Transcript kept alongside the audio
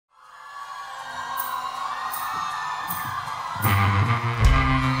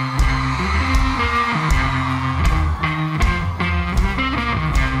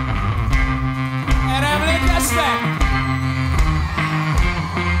Erre emlékeztek?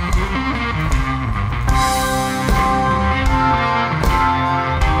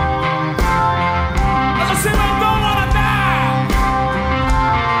 Az a szív, hogy don't wanna die!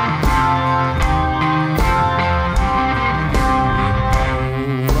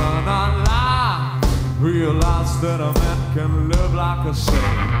 When I lie, realize that a man can live like a saint.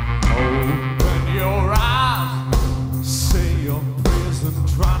 Open your eyes, say your prayers and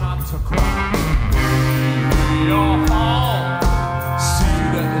try not to cry. Breathe your heart, see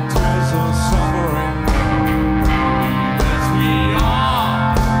that the tears are suffering. Breathe as we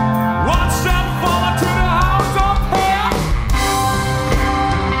are, one step forward to the house of hell.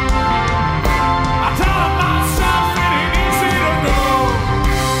 I tell myself it ain't easy to go.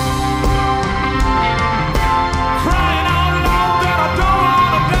 Crying out loud that I don't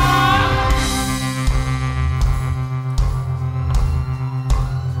wanna die.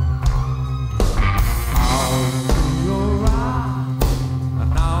 You're right, and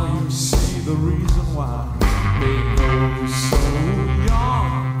now you see the reason why they go so young.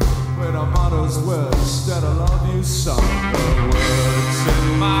 With a mother's words that I love you so. The words in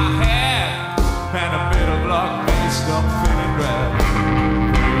my head, and a bit of luck makes them feeling red.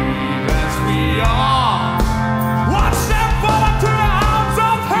 Breathe as we are, one step forward to the arms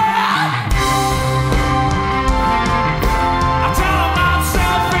of hell. I tell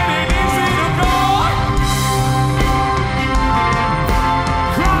myself it ain't easy to go.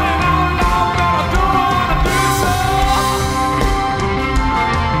 Crying out loud that I don't wanna do so.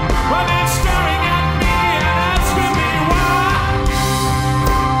 When they're staring at me and asking me why.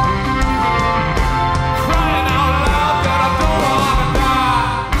 Crying out loud that I don't wanna die.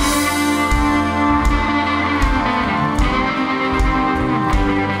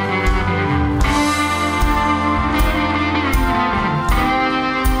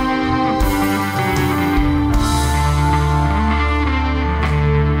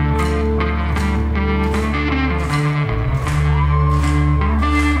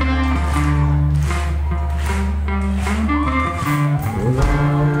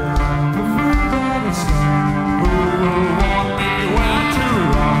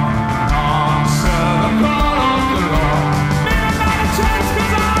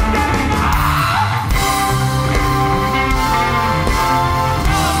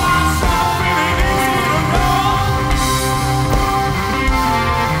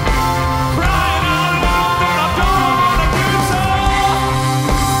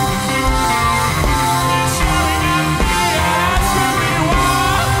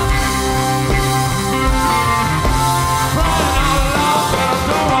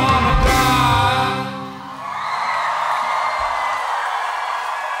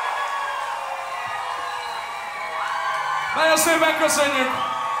 Nagyon szépen köszönjük!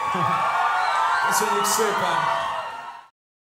 Köszönjük szépen!